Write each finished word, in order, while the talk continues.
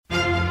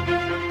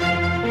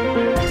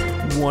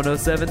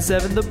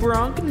1077 The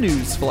Bronc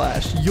News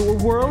Flash, your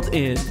world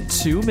in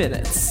 2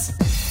 minutes.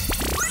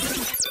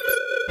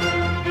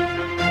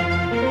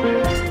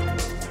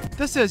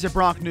 This is your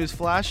Bronc News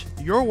Flash,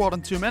 your world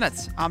in 2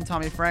 minutes. I'm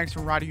Tommy Franks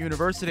from Rider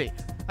University.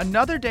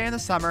 Another day in the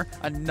summer,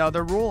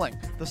 another ruling.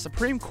 The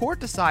Supreme Court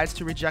decides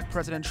to reject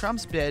President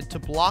Trump's bid to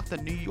block the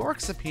New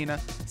York subpoena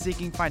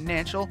seeking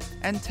financial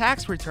and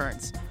tax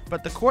returns.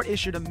 But the court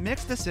issued a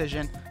mixed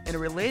decision in a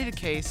related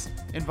case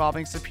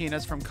involving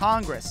subpoenas from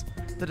Congress.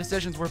 The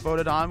decisions were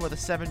voted on with a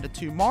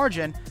 7-2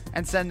 margin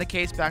and send the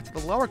case back to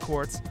the lower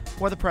courts,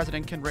 where the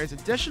president can raise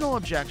additional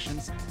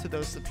objections to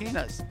those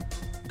subpoenas.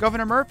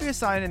 Governor Murphy has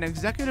signed an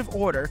executive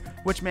order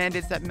which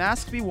mandates that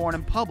masks be worn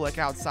in public,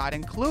 outside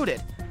included.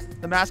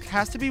 The mask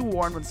has to be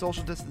worn when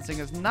social distancing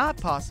is not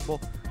possible,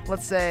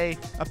 let's say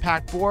a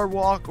packed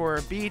boardwalk or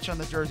a beach on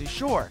the Jersey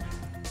Shore.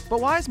 But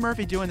why is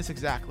Murphy doing this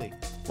exactly?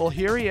 Well,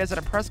 here he is at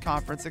a press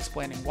conference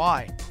explaining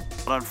why.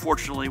 But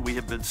unfortunately, we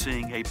have been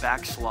seeing a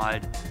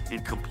backslide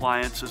in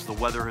compliance as the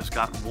weather has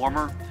gotten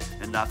warmer,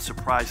 and not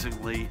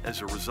surprisingly,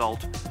 as a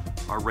result,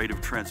 our rate of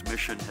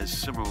transmission has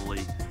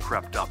similarly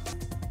crept up.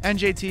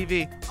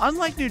 NJTV,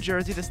 unlike New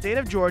Jersey, the state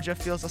of Georgia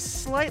feels a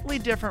slightly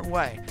different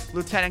way.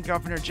 Lieutenant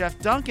Governor Jeff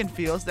Duncan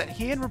feels that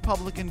he and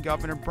Republican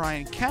Governor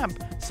Brian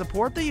Kemp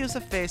support the use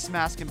of face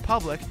masks in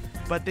public,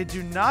 but they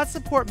do not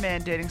support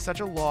mandating such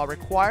a law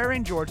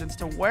requiring Georgians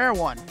to wear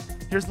one.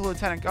 Here's the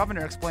Lieutenant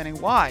Governor explaining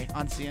why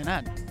on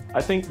CNN.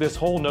 I think this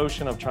whole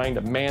notion of trying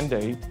to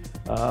mandate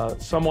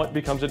somewhat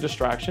becomes a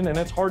distraction, and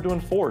it's hard to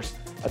enforce.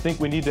 I think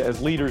we need to, as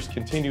leaders,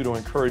 continue to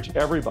encourage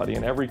everybody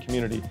in every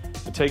community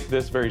to take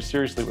this very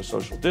seriously with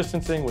social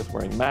distancing, with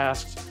wearing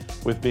masks,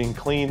 with being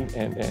clean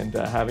and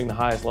having the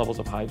highest levels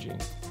of hygiene.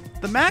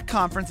 The MAC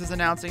conference is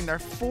announcing their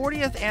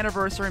 40th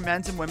anniversary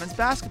men's and women's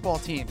basketball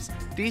teams.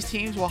 These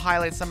teams will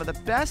highlight some of the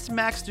best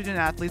MAC student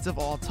athletes of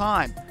all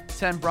time.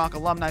 10 Bronc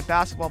alumni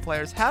basketball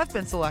players have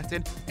been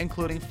selected,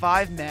 including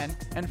 5 men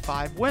and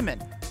 5 women.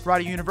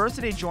 Rider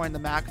University joined the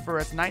MAC for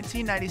its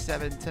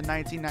 1997 to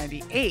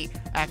 1998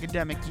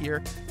 academic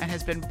year and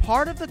has been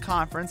part of the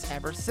conference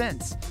ever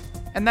since.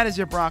 And that is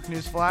your Bronc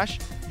News Flash,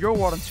 your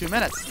world in 2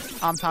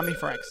 minutes. I'm Tommy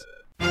Franks.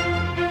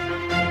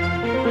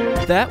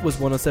 That was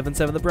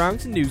 1077 The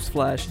Bronx News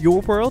Flash, your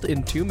world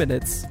in 2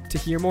 minutes. To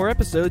hear more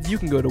episodes, you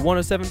can go to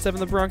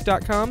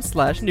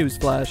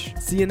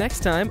 1077thebronx.com/newsflash. See you next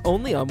time,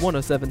 only on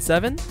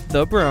 1077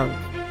 The Bronx.